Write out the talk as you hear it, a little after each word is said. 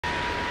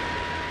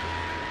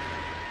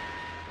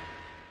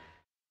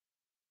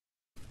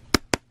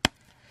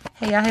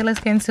Hey y'all, hey, let's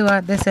get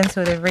into this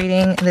intuitive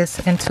reading, this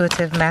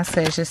intuitive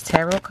message, this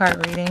tarot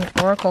card reading,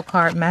 oracle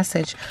card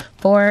message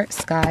for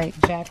Skai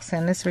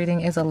Jackson. This reading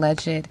is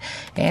alleged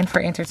and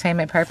for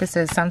entertainment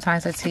purposes.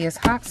 Sometimes the tea is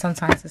hot,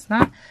 sometimes it's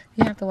not.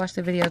 You have to watch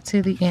the video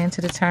to the end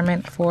to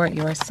determine for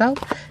yourself.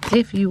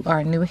 If you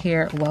are new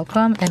here,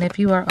 welcome. And if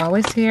you are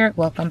always here,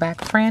 welcome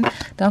back, friend.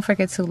 Don't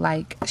forget to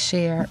like,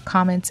 share,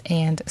 comment,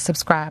 and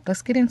subscribe.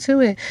 Let's get into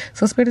it.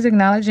 So Spirit is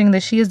acknowledging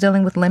that she is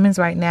dealing with lemons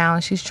right now,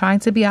 and she's trying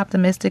to be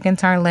optimistic and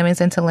turn lemons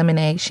into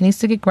lemonade. She needs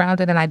to get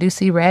grounded, and I do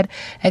see red,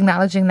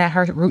 acknowledging that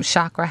her root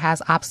chakra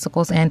has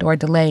obstacles and or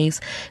delays.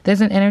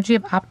 There's an energy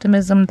of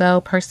optimism, though,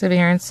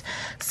 perseverance,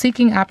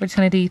 seeking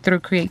opportunity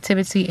through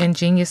creativity and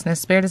geniusness.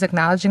 Spirit is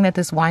acknowledging that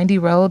this windy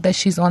road that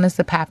she's on is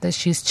the path that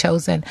she's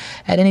chosen.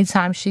 At any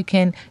time, she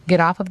can get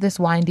off of this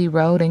windy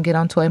road and get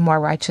onto a more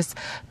righteous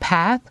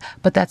path,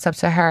 but that's up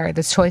to her.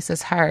 The choice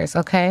is hers,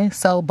 okay?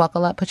 So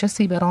buckle up, put your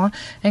seatbelt on,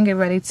 and get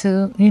ready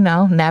to,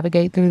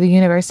 navigate through the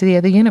university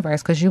of the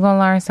universe, because you're going to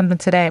learn something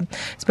today.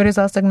 Spirit is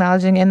also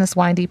acknowledging in this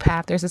windy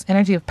path, there's this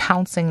energy of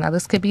pouncing. Now,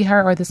 this could be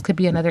her or this could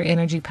be another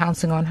energy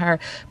pouncing on her,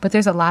 but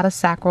there's a lot of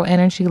sacral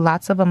energy,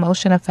 lots of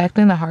emotion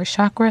affecting the heart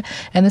chakra,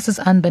 and this is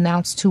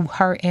unbeknownst to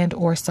her and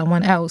or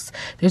someone else.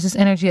 There's this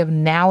energy of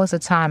now is the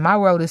time. My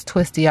road is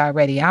twisty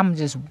already. I'm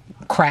just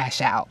crash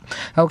out,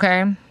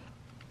 okay?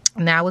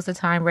 Now is the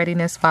time.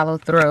 Readiness, follow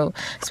through.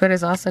 Spirit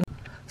is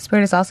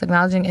also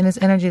acknowledging in this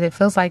energy that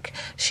feels like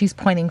she's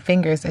pointing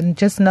fingers. And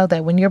just know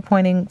that when you're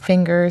pointing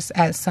fingers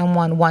at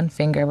someone, one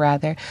finger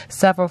rather,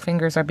 several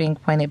fingers are being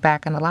pointed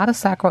back. And a lot of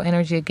sacral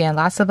energy, again,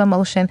 lots of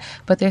emotion.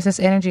 But there's this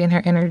energy in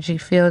her energy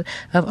field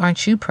of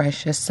aren't you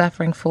precious,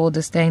 suffering, full,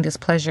 disdain,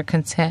 displeasure,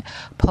 content,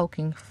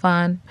 poking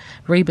fun,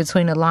 read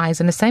between the lines.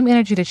 And the same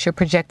energy that you're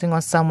projecting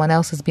on someone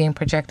else is being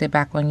projected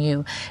back on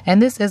you.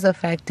 And this is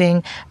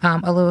affecting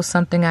a little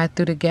something I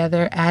threw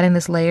together, adding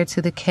this layer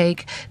to the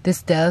cake.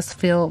 This does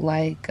feel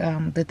like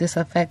that this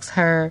affects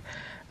her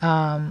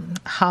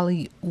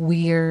Holly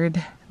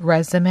weird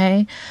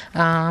resume,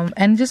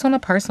 and just on a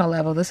personal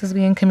level, this is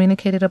being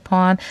communicated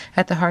upon.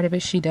 At the heart of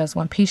it, she does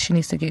want peace. She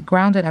needs to get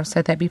grounded. I've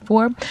said that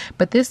before,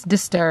 but this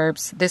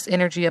disturbs this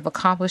energy of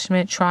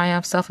accomplishment,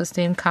 triumph,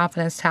 self-esteem,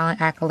 confidence,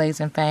 talent, accolades,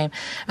 and fame.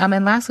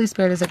 And lastly,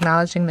 Spirit is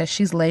acknowledging that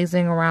she's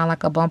lazing around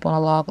like a bump on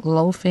a log,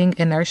 loafing,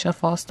 inertia,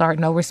 false start,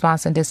 no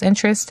response, and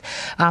disinterest.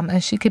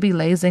 And she could be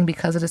lazing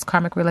because of this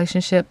karmic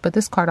relationship, but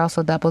this card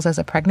also doubles as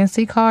a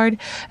pregnancy card,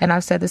 and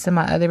I've said this in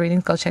my other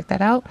readings, go check that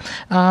out,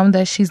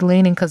 that she's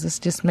leaning, because it's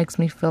just makes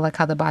me feel like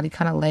how the body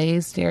kind of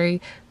lays,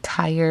 very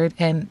tired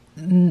and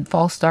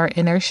false start,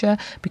 inertia,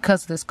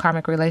 because of this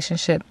karmic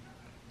relationship.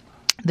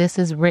 This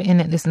is written,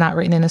 it's not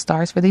written in the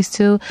stars for these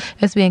two.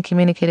 It's being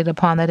communicated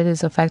upon that it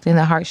is affecting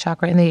the heart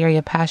chakra in the area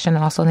of passion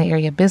and also in the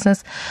area of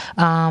business,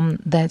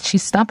 that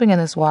she's stumping in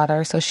this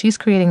water. So she's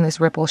creating this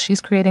ripple. She's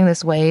creating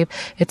this wave.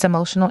 It's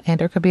emotional, and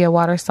there could be a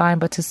water sign,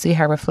 but to see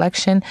her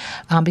reflection,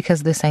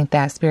 because this ain't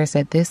that. Spirit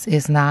said, this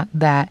is not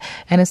that.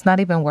 And it's not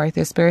even worth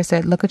it. Spirit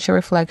said, look at your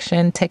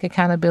reflection, take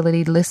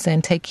accountability,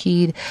 listen, take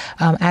heed,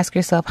 ask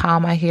yourself, how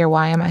am I here?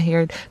 Why am I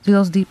here? Do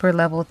those deeper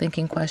level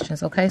thinking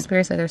questions. Okay.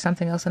 Spirit said there's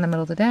something else in the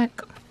middle of the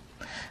deck.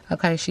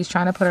 Okay, she's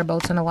trying to put her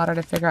boats in the water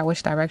to figure out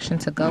which direction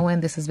to go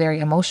in. This is very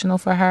emotional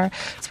for her.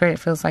 Spirit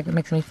feels like, it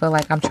makes me feel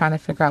like I'm trying to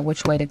figure out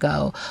which way to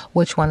go,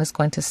 which one is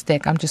going to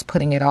stick. I'm just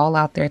putting it all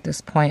out there at this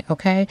point,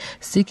 okay?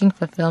 Seeking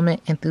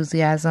fulfillment,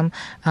 enthusiasm,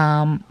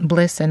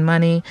 bliss and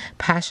money,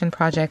 passion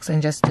projects,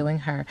 and just doing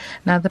her.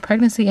 Now, the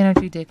pregnancy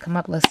energy did come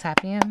up. Let's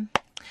tap in.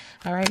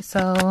 All right,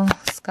 so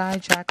Skai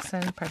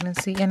Jackson,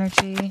 pregnancy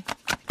energy.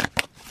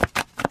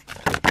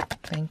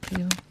 Thank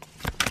you.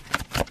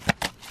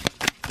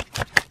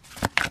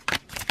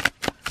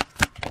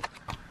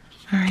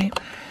 All right.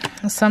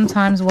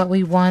 Sometimes what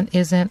we want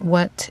isn't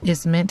what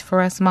is meant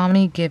for us,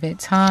 mommy. Give it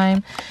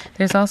time.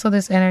 There's also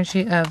this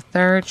energy of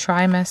third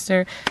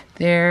trimester.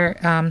 There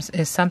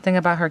is something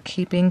about her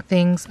keeping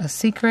things a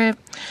secret.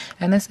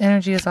 And this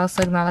energy is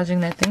also acknowledging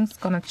that things are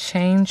going to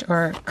change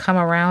or come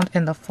around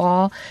in the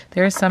fall.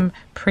 There is some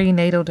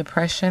prenatal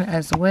depression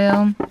as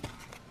well.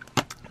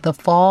 The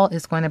fall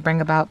is going to bring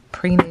about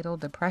prenatal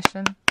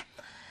depression.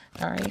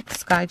 All right.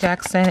 Skai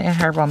Jackson and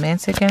her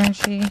romantic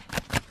energy.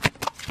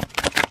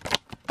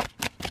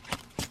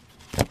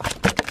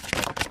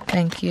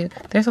 Thank you.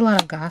 There's a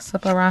lot of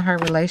gossip around her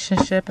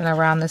relationship and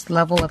around this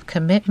level of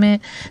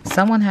commitment.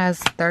 Someone has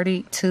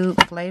 32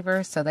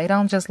 flavors, so they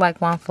don't just like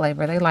one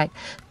flavor. They like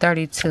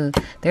 32.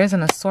 There's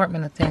an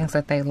assortment of things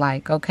that they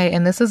like, okay?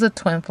 And this is a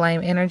twin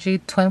flame energy.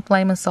 Twin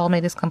flame and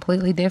soulmate is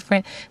completely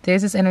different.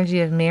 There's this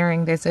energy of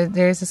mirroring. There's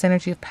this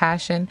energy of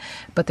passion,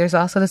 but there's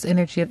also this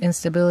energy of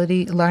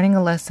instability, learning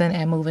a lesson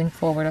and moving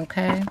forward,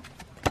 okay?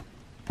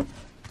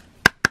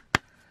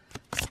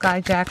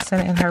 Skai Jackson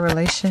and her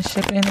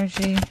relationship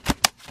energy.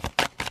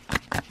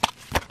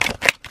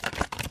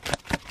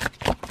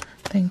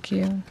 Thank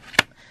you.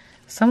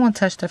 Someone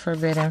touched a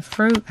forbidden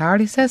fruit. I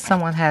already said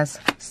someone has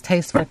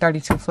taste for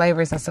 32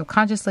 flavors, and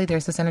subconsciously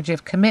there's this energy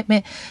of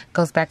commitment.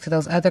 Goes back to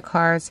those other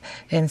cards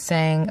and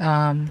saying,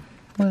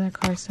 What did that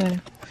card say?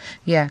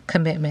 Yeah,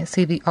 commitment.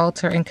 See, the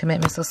altar and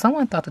commitment. So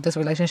someone thought that this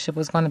relationship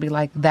was going to be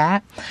like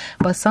that,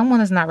 but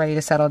someone is not ready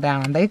to settle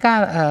down. They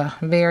got a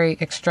very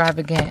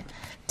extravagant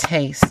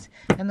taste.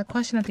 And the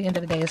question at the end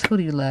of the day is, who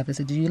do you love? Is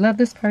it, do you love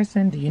this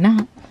person? Do you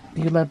not?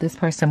 Do you love this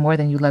person more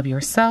than you love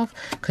yourself?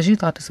 Because you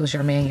thought this was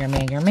your man, your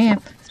man, your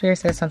man. Spirit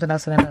says something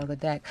else in the middle of the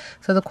deck.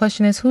 So the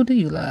question is, who do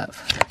you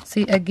love?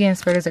 See, again,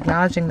 Spirit is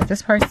acknowledging that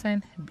this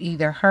person,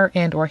 either her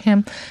and or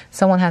him,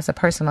 someone has a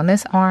person on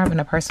this arm and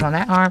a person on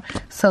that arm.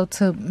 So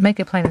to make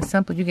it plain and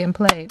simple, you're getting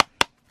played.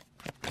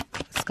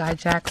 Skai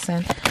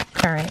Jackson,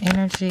 current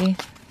energy.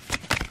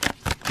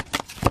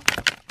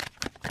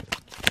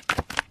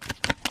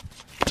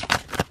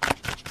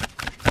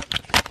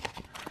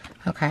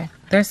 Okay,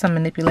 there's some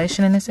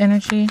manipulation in this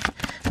energy.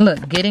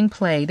 Look, getting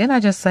played. Didn't I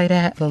just say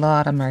that?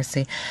 Lord of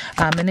mercy.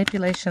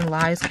 Manipulation,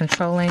 lies,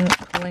 controlling,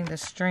 pulling the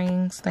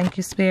strings. Thank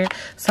you, Spirit.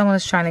 Someone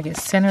is trying to get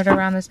centered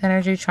around this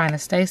energy, trying to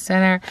stay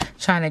centered,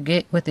 trying to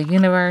get with the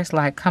universe.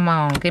 Like, come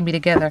on, get me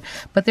together.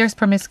 But there's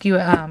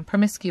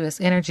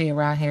promiscuous energy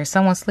around here.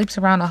 Someone sleeps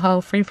around a hoe,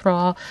 free for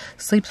all,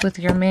 sleeps with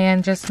your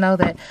man. Just know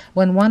that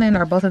when one end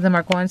or both of them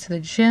are going to the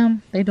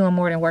gym, they're doing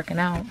more than working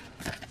out.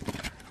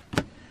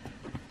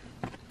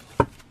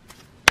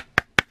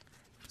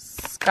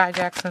 Skai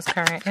Jackson's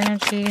current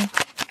energy.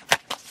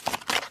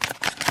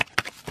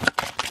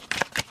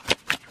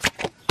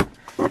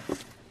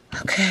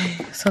 Okay,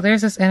 so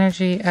there's this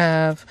energy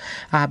of,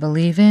 I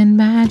believe in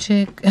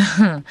magic.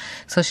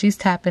 So she's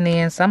tapping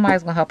in.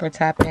 Somebody's going to help her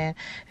tap in.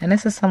 And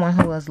this is someone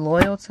who is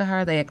loyal to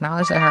her. They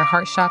acknowledge that her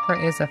heart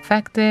chakra is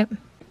affected.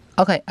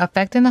 Okay,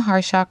 affecting the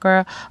heart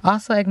chakra,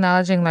 also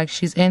acknowledging like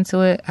she's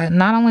into it.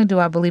 Not only do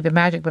I believe in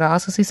magic, but I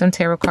also see some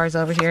tarot cards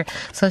over here.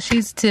 So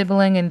she's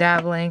tibbling and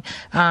dabbling.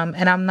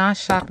 And I'm not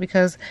shocked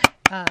because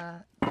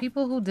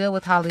people who deal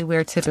with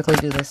Hollywood typically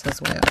do this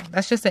as well.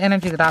 That's just the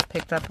energy that I've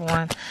picked up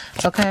on.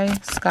 Okay,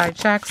 Skai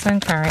Jackson,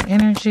 current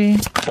energy.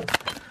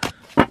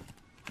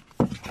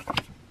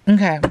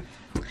 Okay,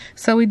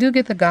 so we do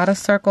get the Goddess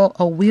Circle,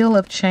 a wheel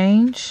of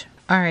change.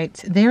 All right,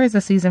 there is a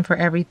season for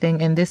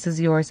everything, and this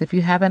is yours. If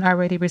you haven't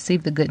already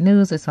received the good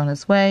news, it's on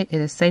its way. It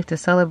is safe to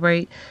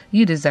celebrate.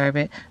 You deserve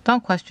it.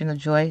 Don't question the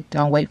joy.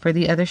 Don't wait for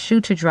the other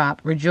shoe to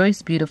drop.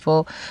 Rejoice,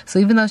 beautiful. So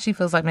even though she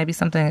feels like maybe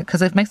something,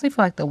 because it makes me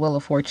feel like the Wheel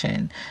of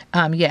Fortune.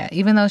 Yeah,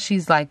 even though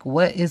she's like,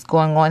 what is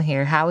going on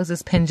here? How is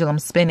this pendulum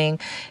spinning?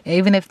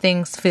 Even if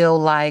things feel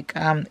like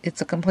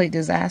it's a complete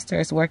disaster,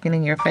 it's working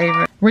in your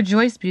favor.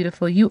 Rejoice,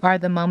 beautiful. You are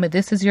the moment.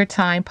 This is your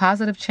time.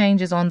 Positive change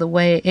is on the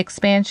way.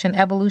 Expansion,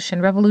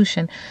 evolution,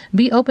 revolution.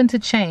 Be open to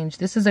change.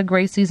 This is a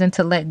great season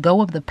to let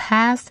go of the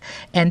past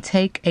and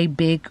take a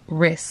big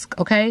risk.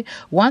 Okay.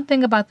 One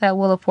thing about that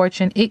Wheel of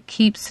Fortune, it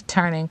keeps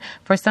turning.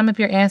 For some of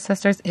your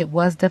ancestors, it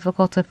was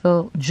difficult to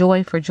feel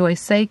joy for joy's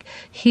sake.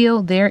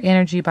 Heal their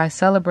energy by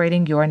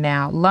celebrating your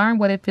now. Learn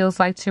what it feels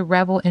like to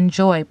revel in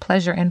joy,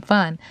 pleasure, and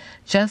fun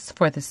just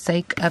for the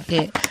sake of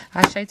it.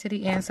 Ashe to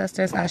the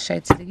ancestors. Ashe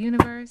to the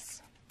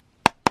universe.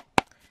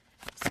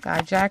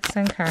 Skai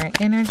Jackson, current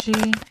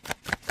energy.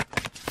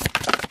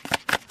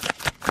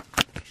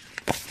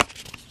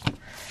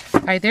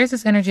 All right, there's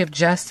this energy of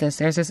justice.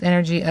 There's this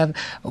energy of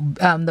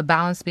the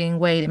balance being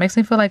weighed. It makes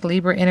me feel like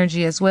Libra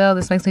energy as well.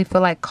 This makes me feel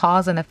like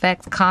cause and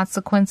effect,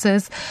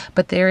 consequences.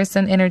 But there is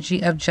an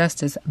energy of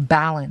justice,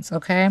 balance,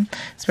 okay?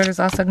 Spirit is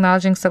also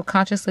acknowledging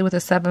subconsciously with the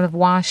Seven of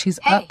Wands. She's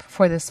up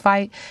for this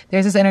fight.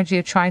 There's this energy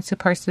of trying to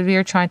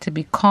persevere, trying to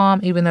be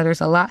calm, even though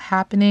there's a lot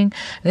happening.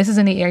 This is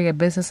in the area of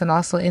business and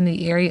also in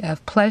the area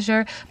of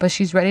pleasure. But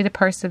she's ready to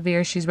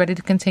persevere. She's ready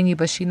to continue.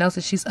 But she knows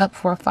that she's up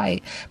for a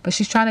fight. But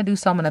she's trying to do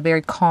so in a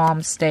very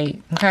calm state.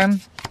 Okay.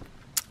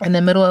 In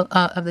the middle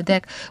of the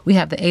deck, we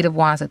have the Eight of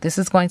Wands. That this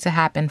is going to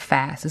happen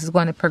fast. This is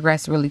going to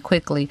progress really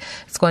quickly.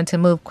 It's going to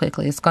move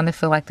quickly. It's going to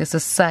feel like this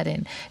is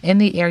sudden. In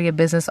the area of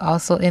business,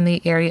 also in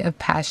the area of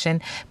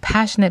passion.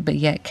 Passionate, but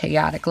yet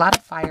chaotic. A lot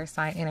of fire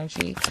sign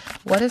energy.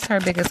 What is her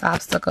biggest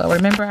obstacle?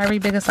 Remember, I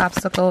read biggest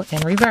obstacle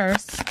in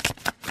reverse.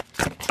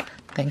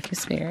 Thank you,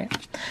 Spirit.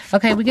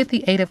 Okay, we get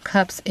the Eight of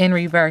Cups in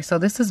reverse. So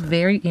this is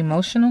very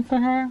emotional for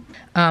her.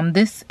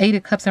 This Eight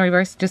of Cups in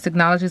reverse just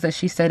acknowledges that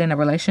she stayed in a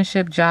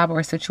relationship, job,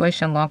 or a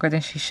situation longer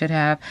than she should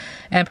have.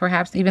 And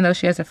perhaps even though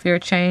she has a fear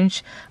of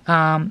change,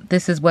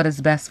 this is what is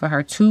best for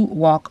her, to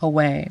walk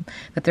away.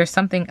 That there's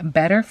something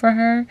better for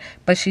her,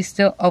 but she's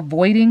still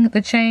avoiding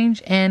the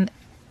change and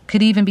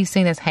could even be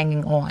seen as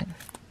hanging on.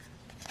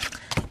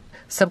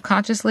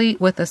 Subconsciously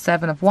with the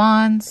Seven of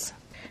Wands,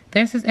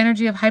 there's this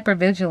energy of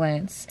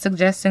hypervigilance,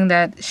 suggesting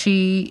that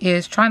she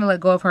is trying to let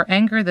go of her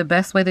anger the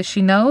best way that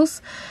she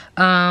knows.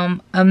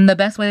 The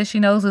best way that she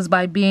knows is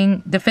by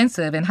being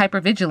defensive and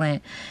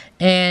hypervigilant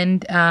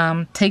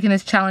and taking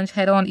this challenge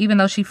head on, even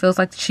though she feels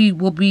like she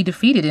will be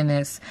defeated in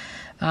this.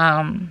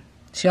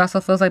 She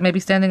also feels like maybe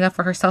standing up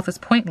for herself is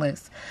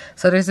pointless.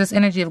 So there's this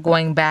energy of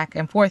going back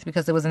and forth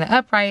because it was in the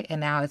upright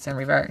and now it's in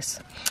reverse.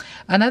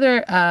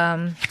 Another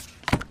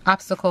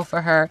obstacle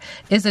for her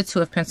is the Two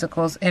of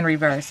Pentacles in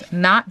reverse.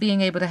 Not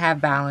being able to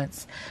have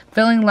balance.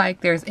 Feeling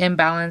like there's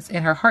imbalance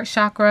in her heart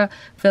chakra.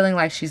 Feeling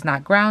like she's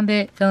not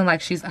grounded. Feeling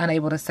like she's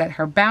unable to set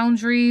her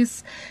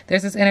boundaries.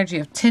 There's this energy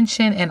of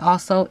tension and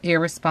also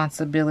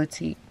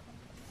irresponsibility.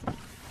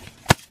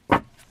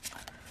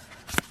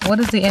 What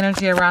is the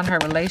energy around her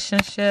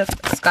relationship?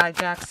 Skai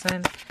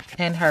Jackson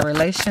and her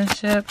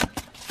relationship.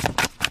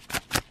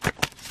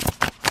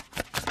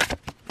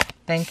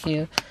 Thank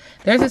you.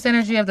 There's this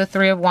energy of the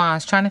Three of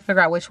Wands, trying to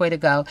figure out which way to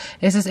go.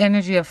 It's this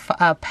energy of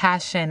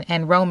passion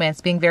and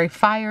romance, being very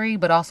fiery,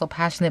 but also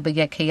passionate, but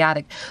yet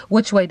chaotic.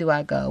 Which way do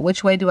I go?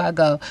 Which way do I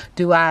go?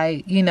 Do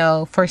I, you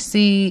know,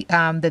 foresee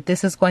that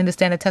this is going to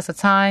stand the test of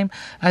time?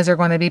 Is there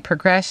going to be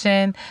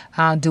progression?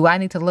 Do I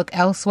need to look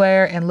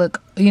elsewhere and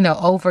look, you know,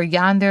 over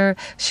yonder?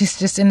 She's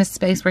just in a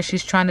space where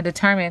she's trying to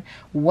determine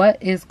what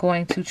is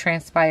going to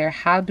transpire.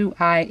 How do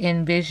I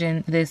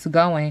envision this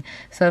going?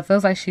 So it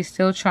feels like she's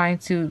still trying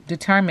to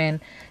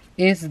determine,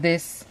 is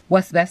this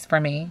what's best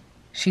for me?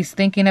 She's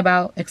thinking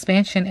about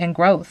expansion and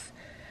growth.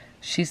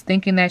 She's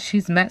thinking that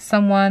she's met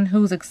someone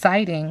who's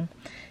exciting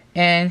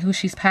and who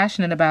she's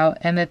passionate about,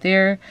 and that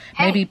there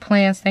may be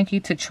plans, thank you,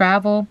 to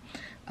travel.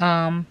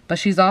 But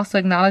she's also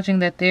acknowledging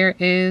that there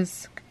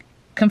is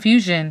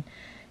confusion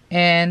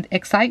and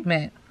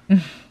excitement.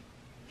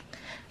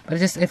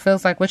 But it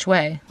feels like, which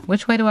way?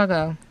 Which way do I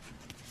go?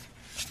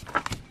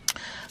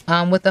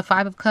 With the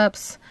Five of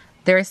Cups,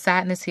 there is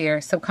sadness here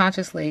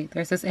subconsciously.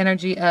 There's this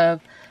energy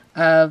of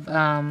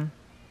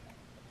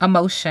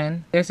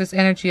emotion. There's this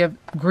energy of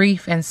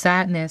grief and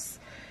sadness.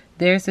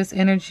 There's this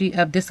energy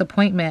of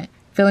disappointment,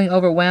 feeling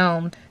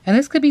overwhelmed. And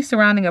this could be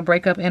surrounding a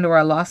breakup and or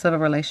a loss of a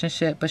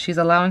relationship, but she's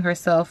allowing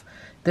herself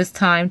this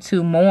time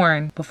to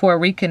mourn before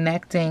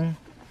reconnecting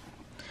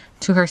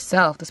to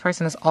herself. This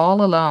person is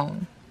all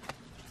alone.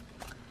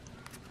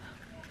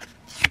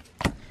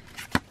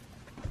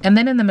 And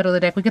then in the middle of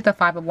the deck, we get the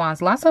Five of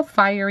Wands. Lots of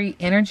fiery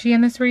energy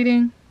in this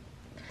reading.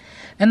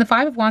 And the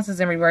Five of Wands is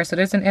in reverse. So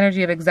there's an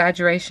energy of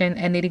exaggeration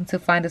and needing to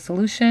find a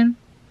solution.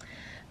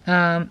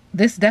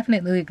 This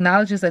definitely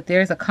acknowledges that there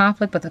is a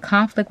conflict, but the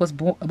conflict was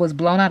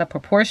blown out of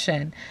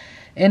proportion.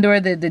 And or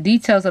the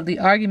details of the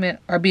argument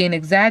are being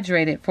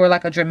exaggerated for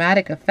like a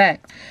dramatic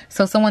effect.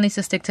 So someone needs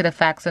to stick to the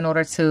facts in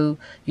order to,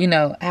 you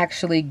know,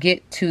 actually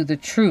get to the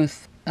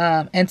truth.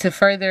 And to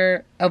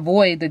further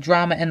avoid the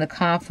drama and the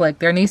conflict,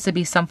 there needs to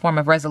be some form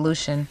of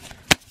resolution.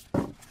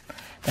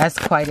 That's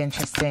quite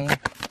interesting.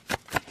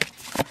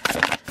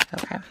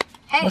 Okay.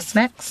 Hey. What's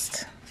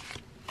next?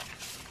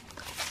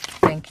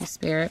 Thank you,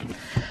 Spirit.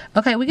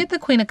 Okay, we get the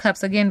Queen of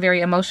Cups. Again,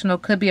 very emotional.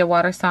 Could be a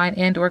water sign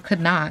and or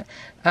could not.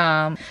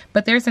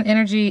 But there's an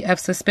energy of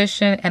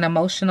suspicion and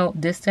emotional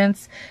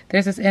distance.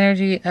 There's this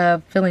energy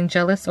of feeling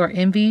jealous or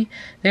envy.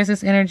 There's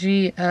this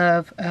energy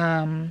of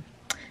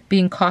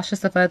being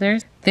cautious of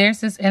others.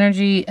 There's this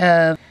energy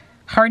of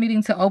her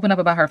needing to open up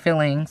about her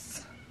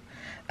feelings,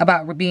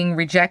 about being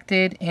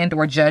rejected and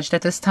or judged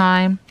at this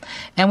time.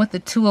 And with the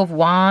Two of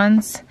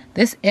Wands,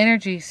 this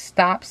energy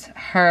stops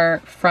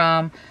her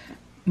from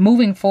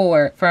moving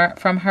forward,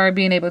 from her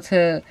being able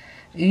to,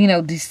 you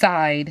know,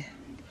 decide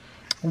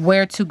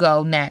where to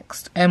go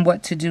next and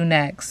what to do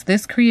next.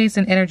 This creates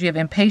an energy of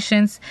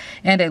impatience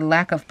and a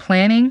lack of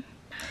planning.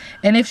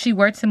 And if she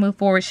were to move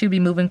forward, she'd be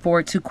moving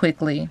forward too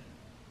quickly.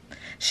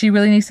 She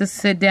really needs to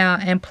sit down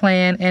and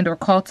plan and or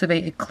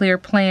cultivate a clear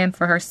plan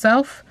for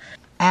herself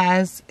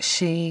as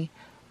she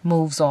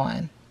moves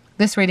on.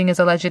 This reading is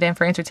alleged and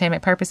for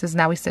entertainment purposes.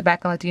 Now we sit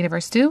back and let the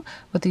universe do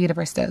what the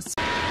universe does.